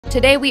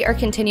Today we are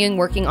continuing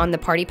working on the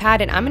party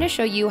pad, and I'm going to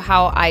show you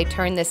how I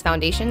turned this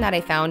foundation that I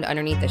found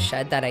underneath the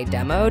shed that I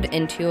demoed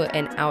into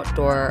an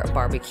outdoor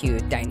barbecue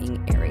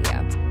dining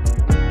area.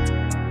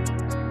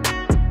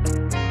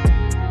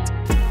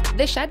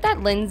 The shed that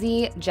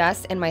Lindsay,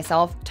 Jess, and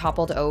myself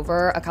toppled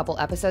over a couple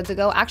episodes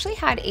ago actually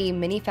had a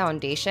mini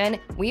foundation.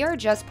 We are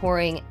just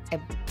pouring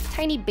a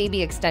tiny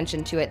baby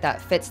extension to it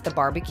that fits the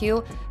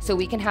barbecue so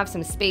we can have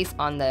some space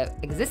on the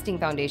existing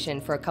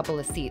foundation for a couple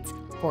of seats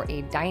for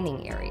a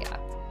dining area.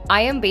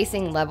 I am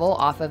basing level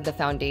off of the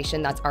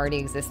foundation that's already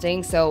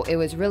existing, so it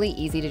was really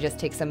easy to just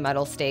take some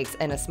metal stakes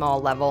and a small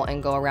level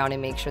and go around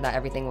and make sure that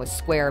everything was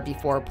square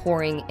before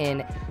pouring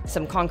in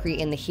some concrete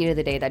in the heat of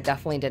the day that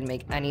definitely didn't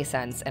make any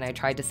sense, and I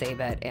tried to save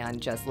it and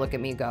just look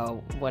at me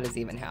go, what is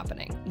even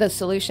happening? The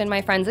solution,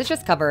 my friends, is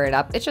just cover it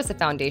up. It's just a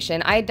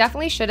foundation. I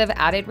definitely should have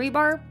added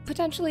rebar,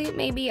 potentially,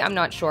 maybe, I'm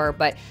not sure,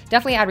 but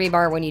definitely add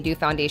rebar when you do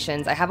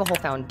foundations. I have a whole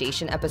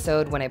foundation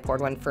episode when I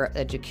poured one for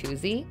a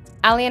jacuzzi.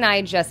 Allie and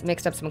I just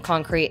mixed up some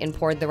concrete and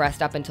poured the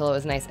rest up until it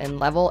was nice and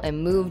level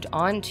and moved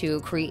on to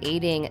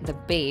creating the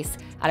base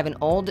out of an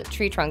old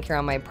tree trunk here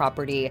on my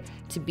property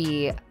to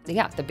be,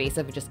 the base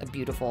of just a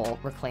beautiful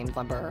reclaimed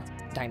lumber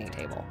dining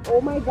table.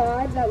 Oh my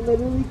God, that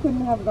literally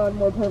couldn't have gone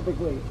more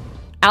perfectly.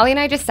 Allie and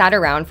I just sat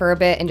around for a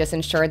bit and just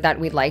ensured that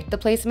we liked the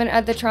placement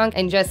of the trunk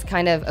and just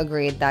kind of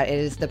agreed that it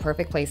is the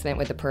perfect placement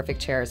with the perfect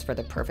chairs for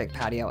the perfect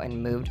patio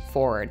and moved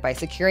forward by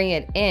securing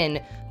it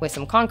in with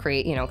some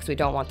concrete, because we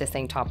don't want this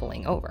thing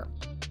toppling over.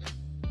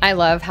 I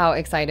love how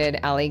excited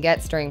Allie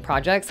gets during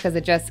projects because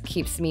it just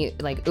keeps me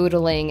like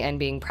oodling and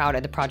being proud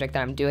of the project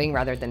that I'm doing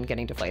rather than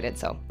getting deflated.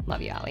 So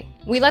love you, Allie.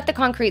 We let the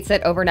concrete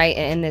sit overnight,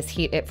 and in this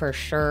heat it for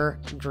sure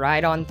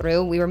dried on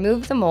through. We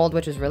removed the mold,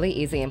 which was really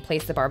easy, and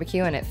placed the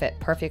barbecue, and it fit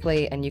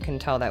perfectly, and you can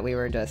tell that we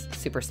were just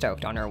super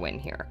stoked on our win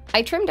here.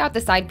 I trimmed out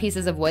the side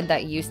pieces of wood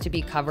that used to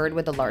be covered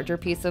with a larger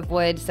piece of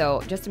wood,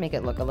 so just to make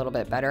it look a little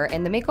bit better.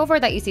 And the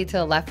makeover that you see to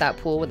the left, that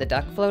pool with the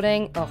duck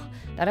floating,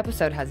 that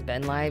episode has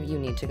been live. You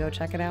need to go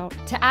check it out.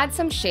 To add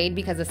some shade,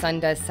 because the sun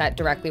does set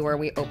directly where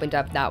we opened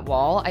up that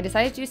wall, I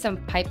decided to do some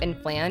pipe and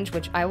flange,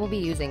 which I will be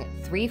using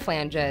 3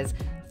 flanges,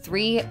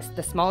 3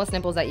 the smallest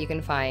nipples that you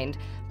can find,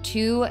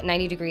 2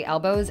 90-degree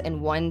elbows,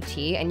 and 1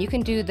 T, and you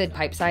can do the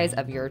pipe size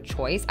of your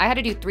choice. I had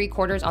to do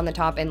 3/4 on the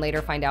top and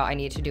later find out I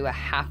needed to do a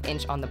 1/2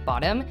 inch on the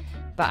bottom,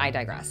 but I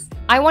digress.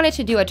 I wanted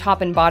to do a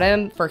top and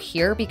bottom for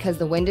here because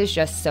the wind is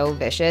just so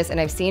vicious, and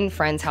I've seen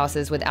friends'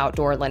 houses with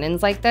outdoor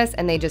linens like this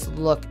and they just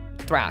look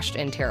thrashed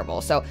and terrible.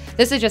 So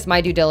this is just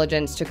my due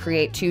diligence to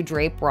create 2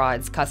 drape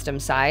rods custom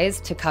size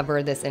to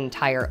cover this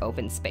entire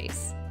open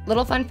space.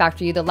 Little fun fact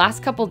for you, the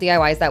last couple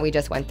DIYs that we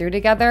just went through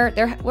together,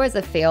 there was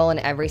a fail in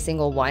every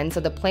single one. So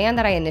the plan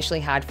that I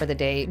initially had for the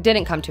day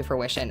didn't come to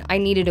fruition. I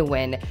needed a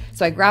win.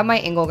 So I grabbed my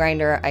angle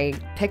grinder, I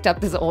picked up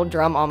this old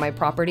drum on my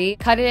property,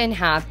 cut it in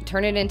half,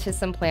 turn it into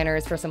some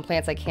planters for some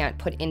plants I can't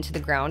put into the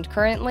ground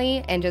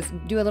currently, and just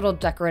do a little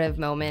decorative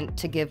moment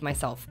to give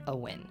myself a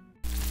win.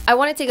 I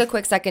want to take a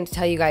quick second to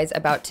tell you guys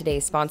about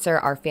today's sponsor,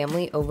 our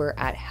family over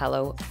at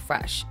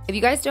HelloFresh. If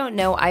you guys don't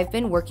know, I've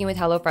been working with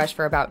HelloFresh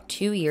for about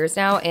 2 years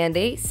now, and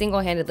they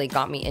single-handedly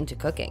got me into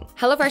cooking.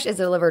 HelloFresh is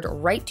delivered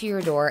right to your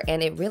door,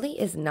 and it really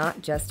is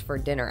not just for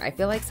dinner. I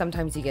feel like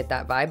sometimes you get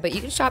that vibe, but you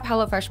can shop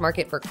HelloFresh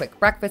Market for quick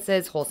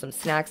breakfasts, wholesome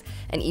snacks,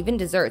 and even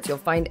desserts. You'll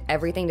find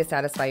everything to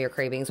satisfy your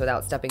cravings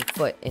without stepping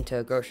foot into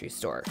a grocery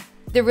store.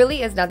 There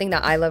really is nothing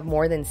that I love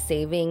more than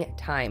saving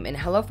time, and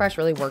HelloFresh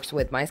really works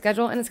with my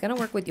schedule, and it's gonna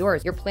work with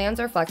yours. Your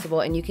plans are flexible,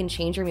 and you can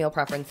change your meal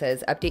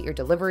preferences, update your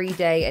delivery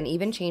day, and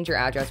even change your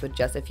address with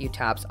just a few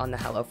taps on the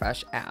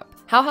HelloFresh app.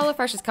 How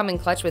HelloFresh has come in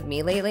clutch with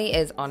me lately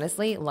is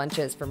honestly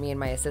lunches for me and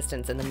my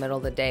assistants in the middle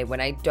of the day. When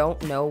I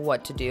don't know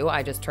what to do,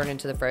 I just turn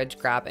into the fridge,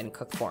 grab, and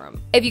cook for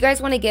them. If you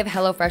guys want to give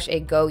HelloFresh a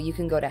go, you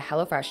can go to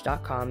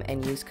HelloFresh.com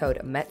and use code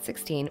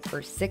METZ16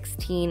 for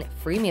 16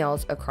 free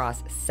meals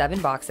across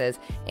 7 boxes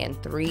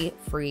and 3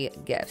 free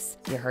gifts.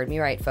 You heard me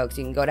right, folks.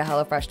 You can go to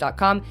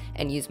HelloFresh.com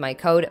and use my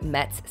code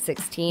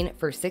METZ16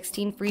 for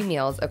 16 free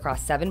meals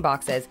across 7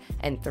 boxes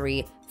and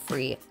 3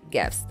 free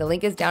gifts. The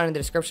link is down in the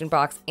description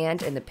box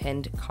and in the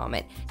pinned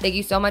comment. Thank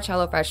you so much,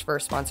 HelloFresh, for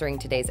sponsoring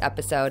today's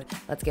episode.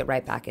 Let's get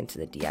right back into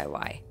the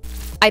DIY.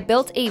 I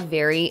built a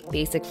very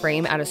basic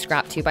frame out of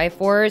scrap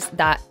 2x4s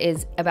that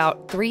is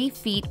about 3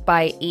 feet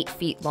by 8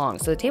 feet long.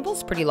 So the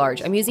table's pretty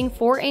large. I'm using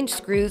 4-inch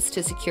screws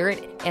to secure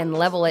it and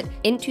level it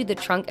into the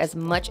trunk as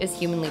much as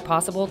humanly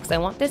possible because I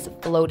want this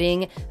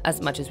floating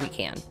as much as we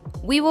can.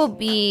 We will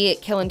be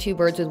killing 2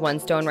 birds with 1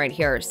 stone right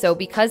here. So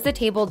because the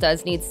table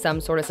does need some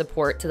sort of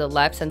support to the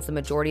left, since the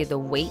majority of the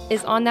weight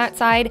is on that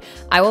side,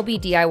 I will be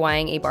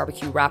DIYing a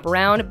barbecue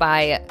wraparound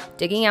by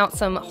digging out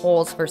some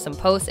holes for some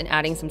posts and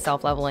adding some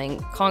self-leveling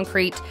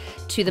concrete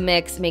to the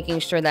mix, making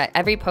sure that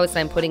every post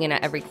I'm putting in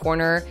at every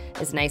corner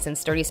is nice and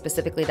sturdy,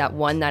 specifically that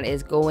one that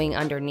is going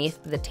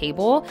underneath the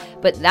table.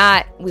 But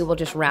that we will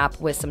just wrap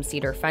with some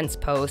cedar fence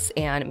posts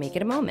and make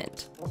it a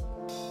moment.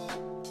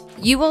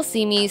 You will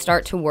see me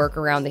start to work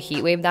around the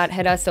heat wave that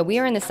hit us. So we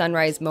are in the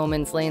sunrise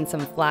moments, laying some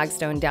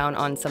flagstone down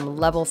on some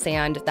level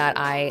sand that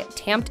I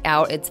tamped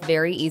out. It's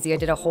very easy. I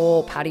did a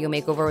whole patio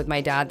makeover with my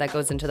dad that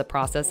goes into the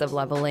process of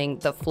leveling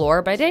the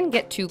floor, but I didn't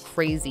get too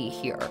crazy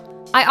here.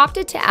 I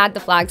opted to add the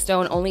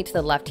flagstone only to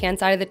the left-hand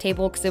side of the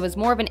table because it was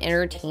more of an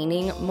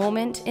entertaining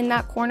moment in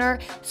that corner.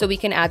 So we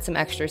can add some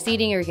extra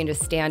seating, or you can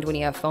just stand when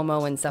you have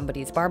FOMO and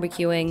somebody's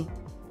barbecuing.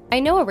 I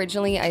know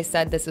originally I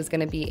said this was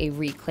going to be a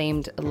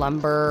reclaimed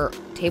lumber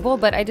table,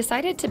 but I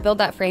decided to build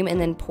that frame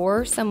and then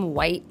pour some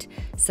white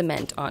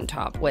cement on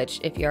top, which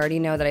if you already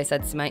know that I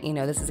said cement, you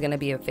know this is going to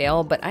be a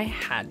fail, but I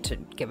had to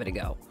give it a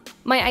go.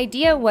 My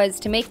idea was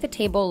to make the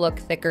table look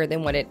thicker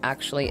than what it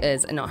actually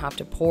is and not have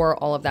to pour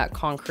all of that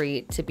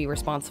concrete to be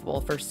responsible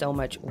for so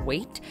much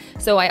weight.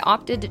 So I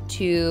opted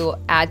to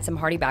add some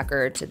hardy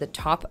backer to the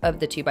top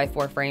of the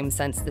 2x4 frame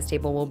since this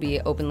table will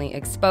be openly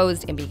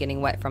exposed and be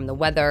getting wet from the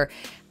weather.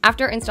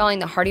 After installing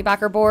the hardy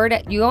backer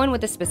board, you go in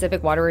with a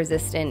specific water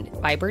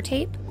resistant fiber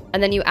tape,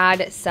 and then you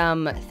add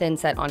some thin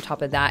set on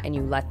top of that and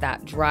you let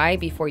that dry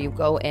before you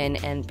go in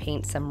and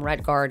paint some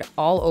red guard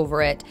all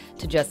over it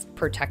to just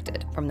protect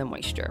it from the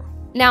moisture.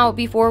 Now,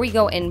 before we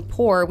go and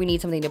pour, we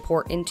need something to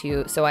pour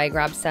into. So I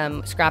grabbed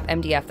some scrap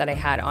MDF that I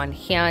had on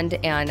hand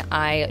and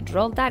I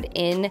drilled that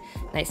in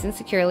nice and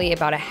securely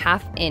about a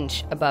 ½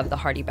 inch above the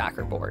hardy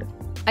backer board.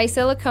 I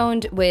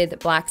siliconed with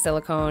black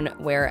silicone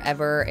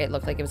wherever it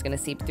looked like it was going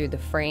to seep through the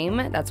frame.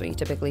 That's what you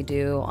typically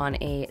do on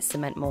a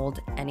cement mold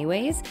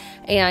anyways.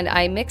 And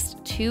I mixed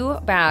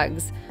 2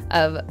 bags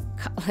of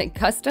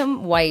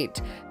custom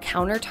white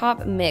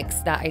countertop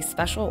mix that I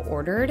special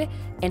ordered,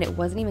 and it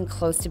wasn't even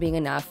close to being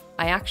enough.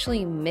 I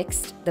actually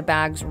mixed the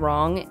bags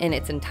wrong in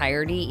its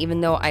entirety,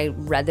 even though I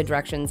read the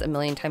directions a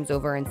million times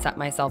over and set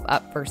myself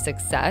up for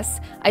success.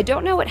 I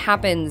don't know what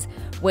happens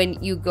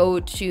when you go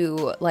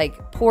to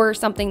pour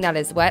something that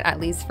is wet. At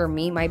least for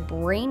me, my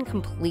brain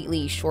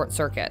completely short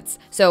circuits.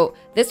 So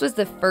this was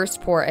the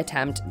first pour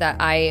attempt that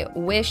I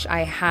wish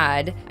I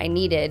had. I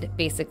needed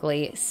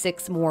basically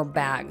 6 more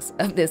bags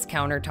of this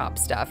countertop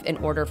stuff in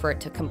order for it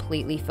to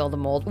completely fill the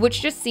mold,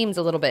 which just seems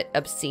a little bit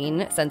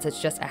obscene since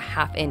it's just a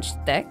 ½ inch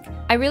thick.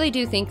 I really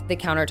do think the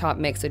countertop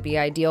mix would be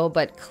ideal,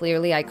 but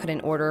clearly I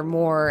couldn't order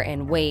more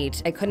and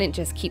wait. I couldn't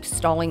just keep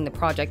stalling the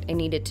project. I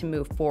needed to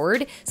move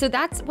forward. So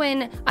that's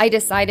when I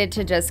decided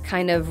to just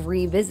kind of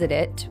revisit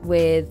it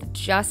with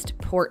just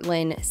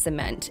Portland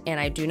cement. And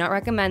I do not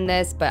recommend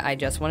this, but I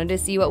just wanted to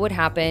see what would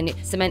happen.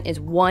 Cement is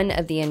one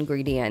of the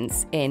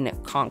ingredients in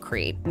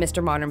concrete.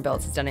 Mr. Modern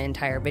Builds has done an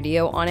entire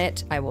video on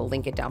it. I will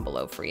link it down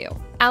below for you.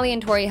 Allie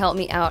and Tori helped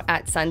me out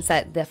at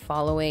sunset the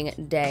following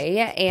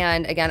day.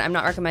 And again, I'm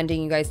not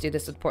recommending you guys do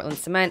this with Portland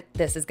cement.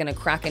 This is gonna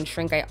crack and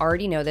shrink. I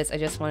already know this. I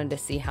just wanted to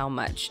see how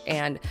much.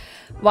 And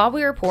while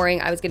we were pouring,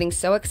 I was getting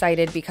so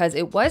excited because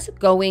it was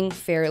going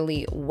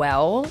fairly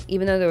well.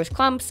 Even though there was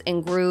clumps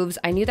and grooves,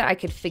 I knew that I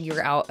could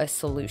figure out a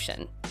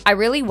solution. I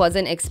really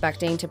wasn't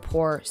expecting to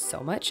pour so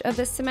much of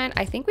this cement.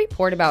 I think we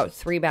poured about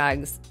 3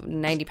 bags,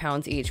 90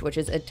 pounds each, which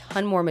is a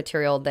ton more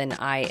material than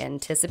I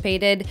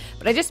anticipated.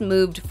 But I just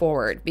moved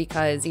forward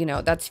because, you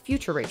know, that's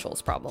future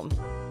Rachel's problem.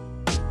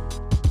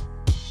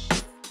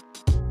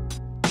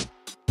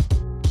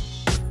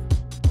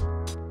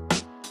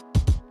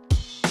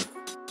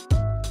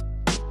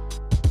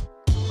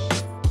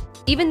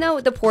 Even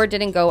though the pour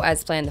didn't go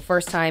as planned the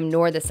first time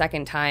nor the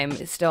second time,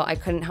 still I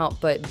couldn't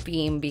help but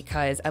beam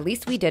because at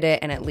least we did it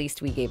and at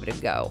least we gave it a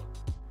go.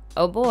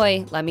 Oh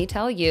boy, let me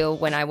tell you,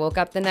 when I woke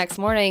up the next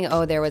morning,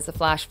 oh, there was a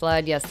flash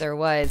flood. Yes, there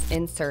was.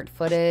 Insert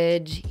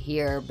footage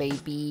here,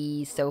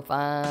 baby. So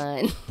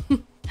fun.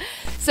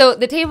 So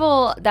the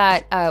table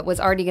that was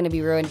already going to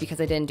be ruined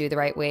because I didn't do the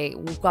right way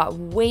got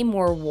way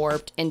more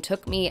warped and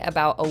took me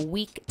about a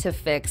week to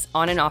fix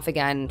on and off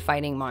again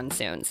fighting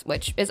monsoons,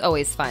 which is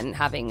always fun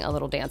having a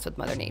little dance with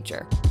Mother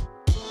Nature.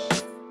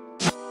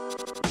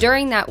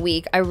 During that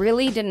week, I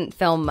really didn't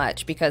film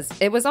much because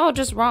it was all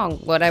just wrong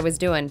what I was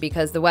doing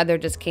because the weather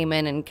just came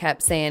in and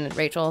kept saying,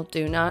 Rachel,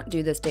 do not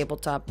do this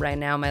tabletop right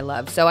now, my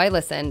love. So I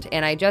listened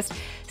and I just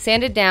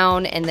sanded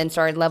down and then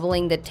started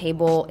leveling the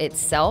table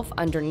itself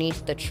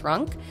underneath the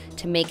trunk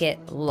to make it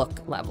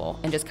look level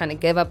and just kind of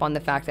give up on the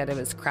fact that it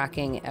was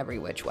cracking every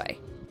which way.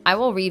 I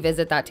will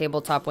revisit that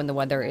tabletop when the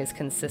weather is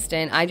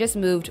consistent. I just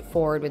moved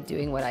forward with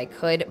doing what I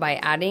could by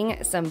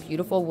adding some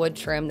beautiful wood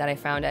trim that I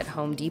found at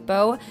Home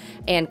Depot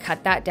and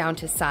cut that down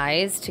to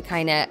size to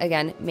kind of,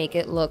 again, make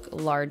it look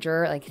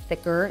larger, like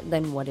thicker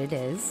than what it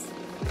is.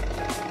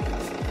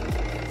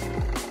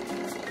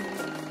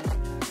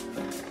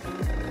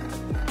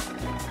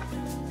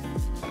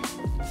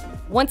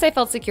 Once I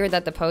felt secure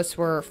that the posts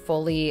were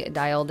fully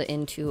dialed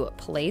into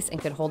place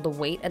and could hold the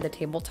weight of the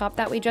tabletop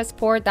that we just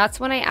poured, that's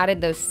when I added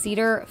those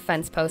cedar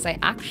fence posts. I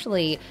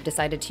actually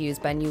decided to use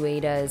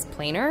Benueda's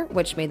planer,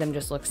 which made them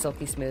just look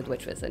silky smooth,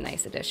 which was a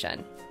nice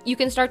addition. You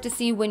can start to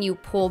see when you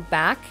pull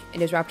back,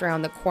 it is wrapped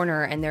around the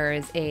corner and there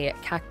is a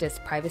cactus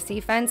privacy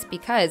fence,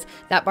 because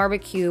that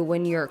barbecue,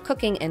 when you're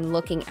cooking and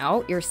looking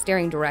out, you're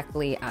staring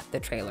directly at the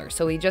trailer.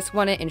 So we just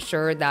want to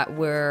ensure that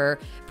we're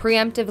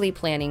preemptively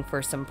planning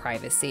for some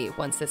privacy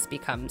once this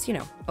becomes, you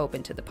know,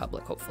 open to the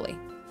public, hopefully.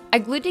 I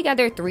glued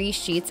together 3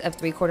 sheets of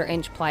 3/4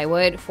 inch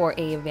plywood for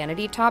a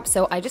vanity top,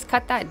 so I just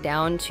cut that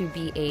down to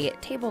be a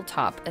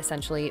tabletop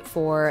essentially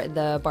for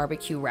the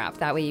barbecue wrap.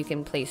 That way you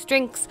can place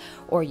drinks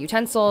or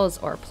utensils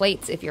or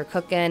plates if you're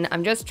cooking.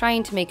 I'm just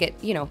trying to make it,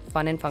 you know,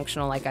 fun and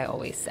functional like I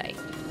always say.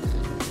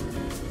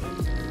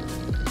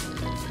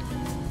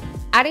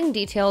 Adding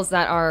details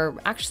that are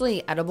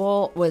actually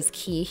edible was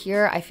key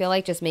here. I feel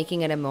like just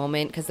making it a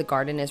moment, because the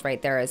garden is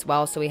right there as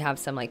well. So we have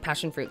some like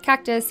passion fruit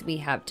cactus, we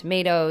have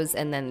tomatoes,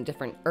 and then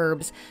different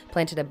herbs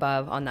planted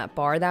above on that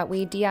bar that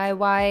we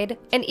DIY'd.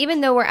 And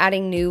even though we're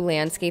adding new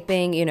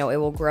landscaping, you know, it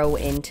will grow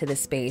into the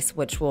space,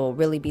 which will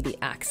really be the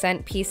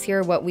accent piece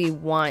here. What we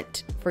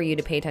want for you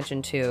to pay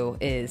attention to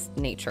is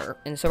nature.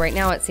 And so right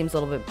now it seems a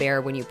little bit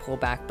bare when you pull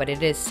back, but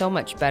it is so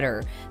much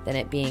better than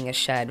it being a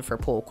shed for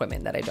pool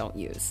equipment that I don't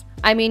use.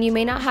 I mean, you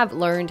may not have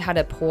learned how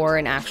to pour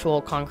an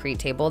actual concrete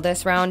table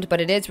this round,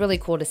 but it is really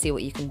cool to see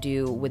what you can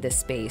do with this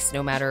space,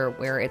 no matter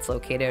where it's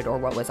located or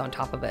what was on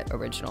top of it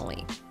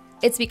originally.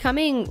 It's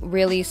becoming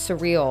really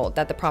surreal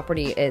that the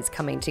property is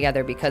coming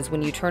together, because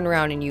when you turn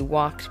around and you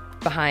walk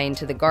behind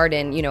to the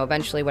garden, you know,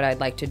 eventually what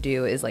I'd like to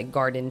do is like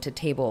garden to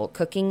table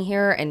cooking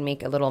here and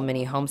make a little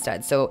mini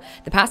homestead. So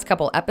the past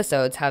couple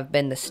episodes have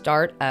been the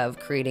start of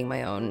creating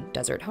my own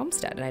desert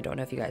homestead, and I don't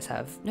know if you guys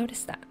have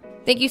noticed that.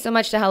 Thank you so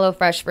much to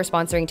HelloFresh for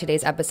sponsoring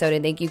today's episode,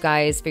 and thank you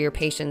guys for your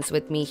patience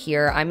with me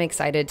here. I'm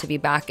excited to be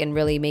back and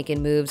really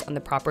making moves on the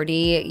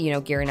property, you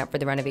know, gearing up for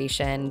the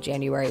renovation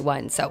January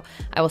 1. So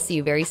I will see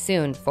you very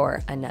soon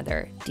for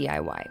another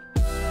DIY.